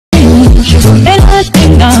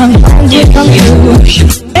Anything done, find it from you.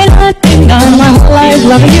 Anything done, my whole life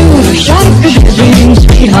loving you. Life could be a dream,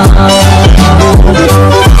 sweetheart.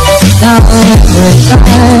 Now every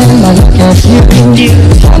time I look at you,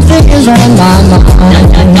 something is on my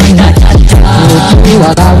mind. You do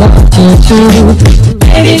what I want you to.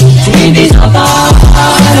 Baby, baby's not far.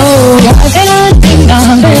 Oh, yes, anything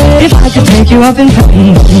done. If I could take you up in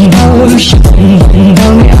heaven, ocean,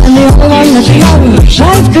 tell me I'm the only one that you know.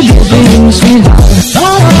 Life could be a dream, sweetheart.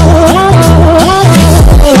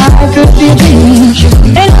 Life could be a dream.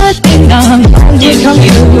 Anything done, find it from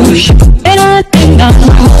you. Anything done,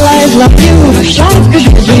 my whole life love you. Life could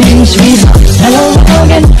be a dream, sweetheart. Hello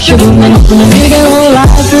again, sugar man, open a big old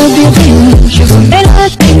life could be a dream.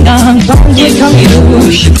 Anything done, find it from you.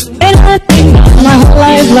 Anything done, my whole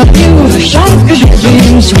life love you. Life could be a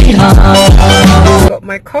dream, sweetheart. Got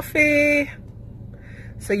my coffee.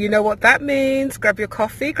 So you know what that means. Grab your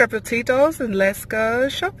coffee, grab your tea dolls, and let's go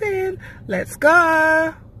shopping. Let's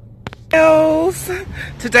go.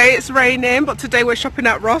 Today it's raining, but today we're shopping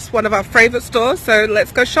at Ross, one of our favorite stores. So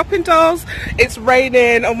let's go shopping, dolls. It's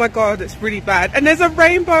raining. Oh my god, it's really bad. And there's a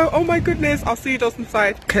rainbow. Oh my goodness. I'll see you dolls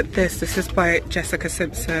inside. Look at this. This is by Jessica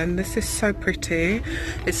Simpson. This is so pretty.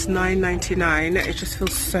 It's $9.99. It just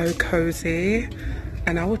feels so cozy,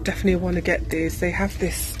 and I would definitely want to get these. They have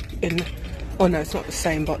this in, oh no, it's not the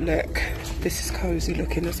same, but look, this is cozy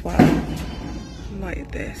looking as well.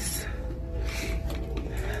 Like this.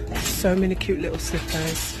 So many cute little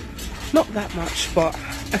slippers. Not that much, but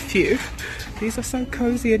a few. These are so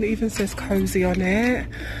cozy, and it even says cozy on it.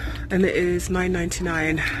 And it is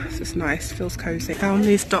 $9.99. So it's nice, feels cozy. Found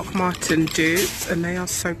these Doc Marten dupes, and they are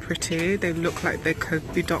so pretty. They look like they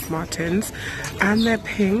could be Doc Martens, and they're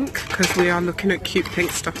pink because we are looking at cute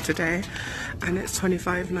pink stuff today. And it's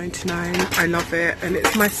 $25.99. I love it, and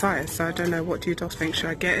it's my size, so I don't know, what do you dolls think?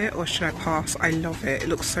 Should I get it or should I pass? I love it. It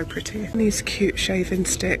looks so pretty. And these cute shaving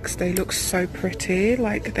sticks, they look so pretty.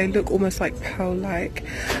 Like, they look almost like pearl-like,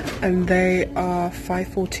 and they are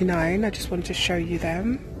 $5.49. I just wanted to show you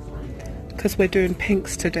them because we're doing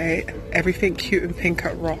pinks today. Everything cute and pink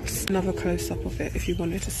at Ross. Another close-up of it if you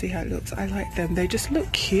wanted to see how it looks. I like them. They just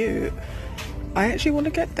look cute. I actually want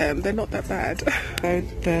to get them. They're not that bad. So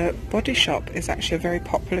the Body Shop is actually a very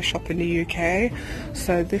popular shop in the UK.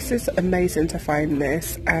 So this is amazing to find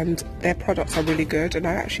this, and their products are really good, and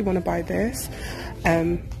I actually want to buy this.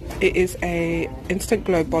 It is a instant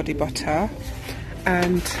glow body butter,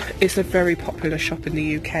 and it's a very popular shop in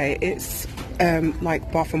the UK. It's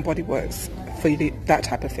like Bath and Body Works for that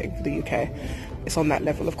type of thing for the UK. It's on that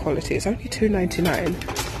level of quality. It's only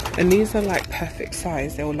 $2.99. And these are like perfect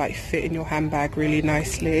size. They will like fit in your handbag really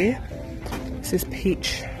nicely. This is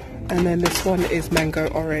peach, and then this one is mango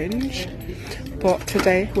orange. But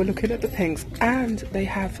today we're looking at the pinks, and they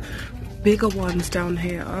have bigger ones down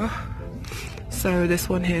here. So this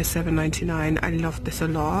one here is $7.99. I love this a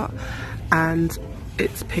lot, and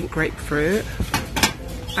it's pink grapefruit.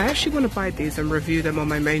 I actually want to buy these and review them on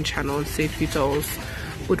my main channel and see if you dolls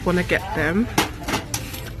would want to get them.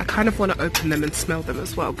 I kind of want to open them and smell them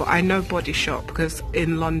as well, but I know Body Shop because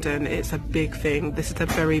in London it's a big thing. This is a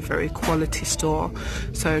very, very quality store,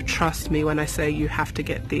 so trust me when I say you have to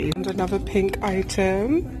get these. And another pink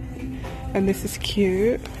item, and this is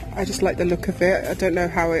cute. I just like the look of it. I don't know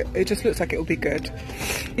how it just looks like it will be good.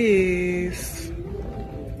 It's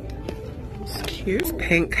cute.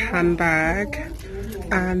 Pink handbag.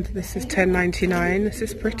 And this is $10.99. This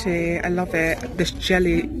is pretty. I love it. This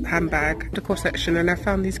jelly handbag decor section, and I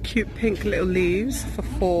found these cute pink little leaves for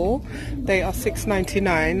 $4. They are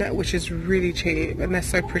 $6.99, which is really cheap, and they're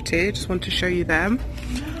so pretty. Just want to show you them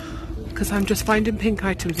because I'm just finding pink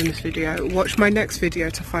items in this video. Watch my next video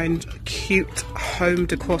to find cute home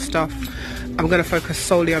decor stuff. I'm going to focus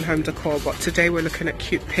solely on home decor, but today we're looking at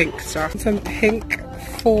cute pink stuff. Some pink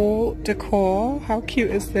fall decor. How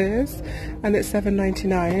cute is this? And it's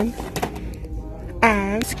 $7.99.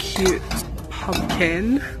 And it's cute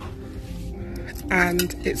pumpkin,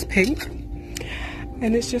 and it's pink,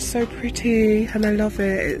 and it's just so pretty, and I love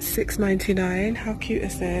it. It's $6.99. How cute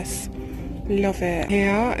is this? Love it.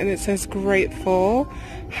 Here, and it says grateful.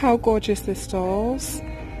 How gorgeous this dolls.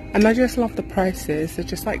 And I just love the prices. They're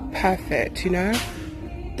just like perfect, you know.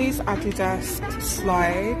 These Adidas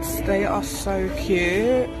slides, they are so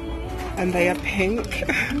cute, and they are pink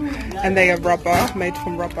and they are rubber, made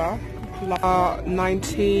from rubber. Are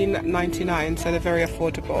 $19.99, so they're very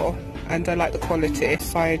affordable, and I like the quality.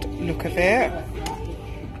 Side look of it,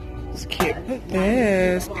 it's cute.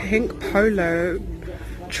 There's pink polo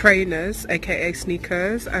trainers, aka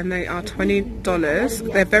sneakers, and they are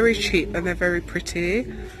 $20. They're very cheap and they're very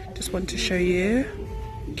pretty. Just want to show you.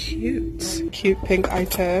 Cute pink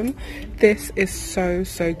item. This is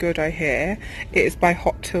so good, I hear. It is by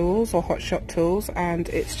Hot Tools or Hot Shot Tools, and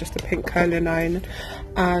it's just a pink curling iron,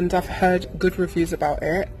 and I've heard good reviews about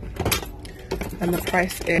it, and the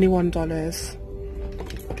price is $21.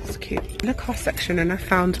 It's cute. In the car section, and I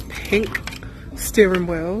found pink steering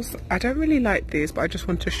wheels. I don't really like these, but I just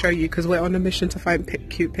want to show you because we're on a mission to find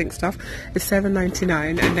cute pink stuff. It's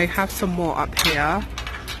 $7.99, and they have some more up here.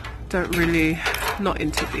 Don't really, not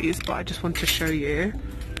into these, but I just want to show you.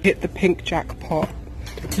 Hit the pink jackpot.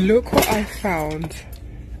 Look what I found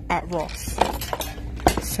at Ross.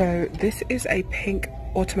 So this is a pink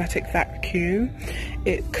automatic vacuum.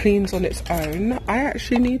 It cleans on its own. I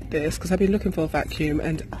actually need this because I've been looking for a vacuum,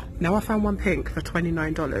 and now I found one pink for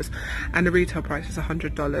 $29, and the retail price is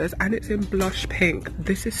 $100, and it's in blush pink.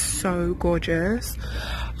 This is so gorgeous.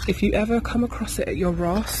 If you ever come across it at your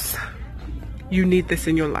Ross, you need this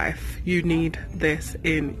in your life. You need this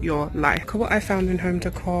in your life. Look at what I found in home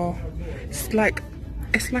decor. It's like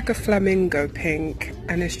a flamingo pink,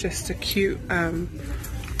 and it's just a cute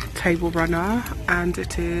table runner, and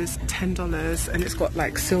it is $10, and it's got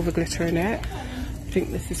like silver glitter in it. I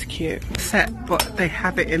think this is cute. Set, but they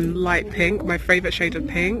have it in light pink, my favorite shade of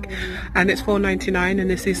pink, and it's $4.99, and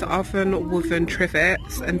it's these oven woven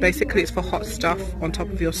trivets, and basically it's for hot stuff on top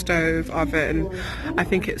of your stove, oven. I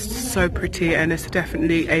think it's so pretty, and it's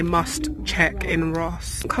definitely a must check in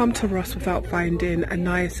Ross. Come to Ross without finding a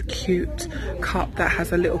nice cute cup that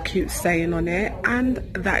has a little cute saying on it, and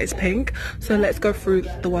that is pink. So let's go through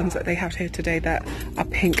the ones that they have here today that are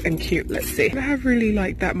pink and cute. Let's see. I don't have really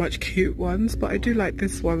like that much cute ones, but I do like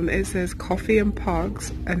this one. It says coffee and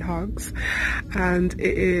hugs, and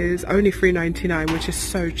it is only $3.99, which is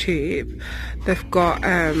so cheap. They've got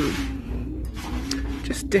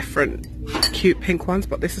just different cute pink ones,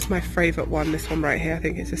 but this is my favorite one, this one right here. I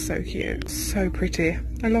think it's just so cute, so pretty.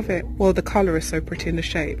 I love it. Well, the color is so pretty in the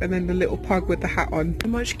shape, and then the little pug with the hat on. So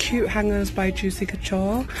much cute hangers by Juicy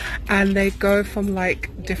Couture, and they go from like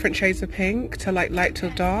different shades of pink to like light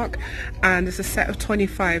till dark, and it's a set of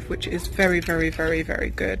 25, which is very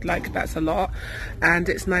good. Like, that's a lot, and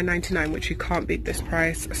it's $9.99, which you can't beat this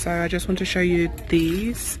price. So I just want to show you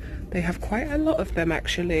these. They have quite a lot of them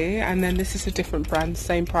actually, and then this is a different brand,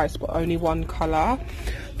 same price but only one colour.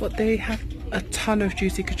 But they have a ton of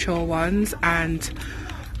Juicy Couture ones, and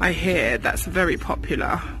I hear that's very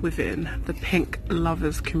popular within the pink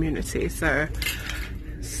lovers community. So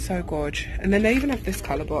gorge. And then they even have this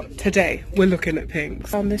colour, but today we're looking at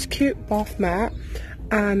pinks. On this cute bath mat,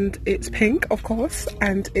 and it's pink of course,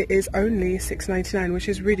 and it is only $6.99, which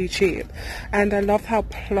is really cheap, and I love how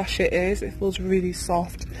plush it is. It feels really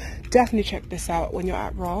soft. Definitely check this out when you're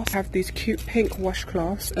at Ross. I have these cute pink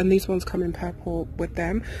washcloths, and these ones come in purple with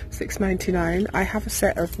them. $6.99. I have a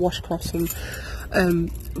set of washcloths from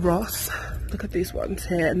Ross. Look at these ones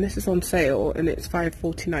here, and this is on sale, and it's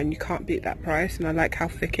 $5.49. You can't beat that price, and I like how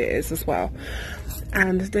thick it is as well.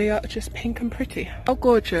 And they are just pink and pretty. How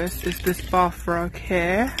gorgeous is this bath rug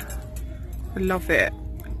here? I love it.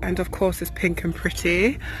 And of course it's pink and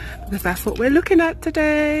pretty, because that's what we're looking at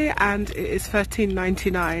today, and it is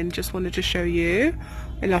 $13.99. Just wanted to show you.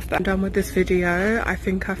 I love that. I'm done with this video. I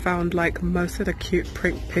think I found like most of the cute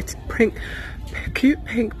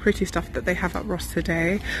pink pretty stuff that they have at Ross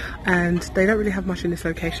today, and they don't really have much in this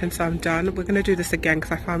location, so I'm done. We're going to do this again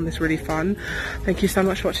because I found this really fun. Thank you so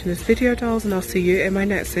much for watching this video, dolls, and I'll see you in my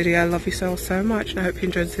next video. I love you so much, and I hope you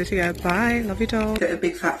enjoyed this video. Bye. Love you, dolls. Hit a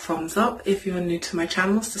big fat thumbs up if you are new to my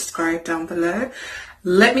channel. Subscribe down below.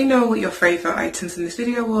 Let me know what your favorite items in this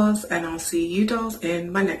video was, and I'll see you dolls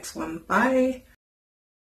in my next one. Bye.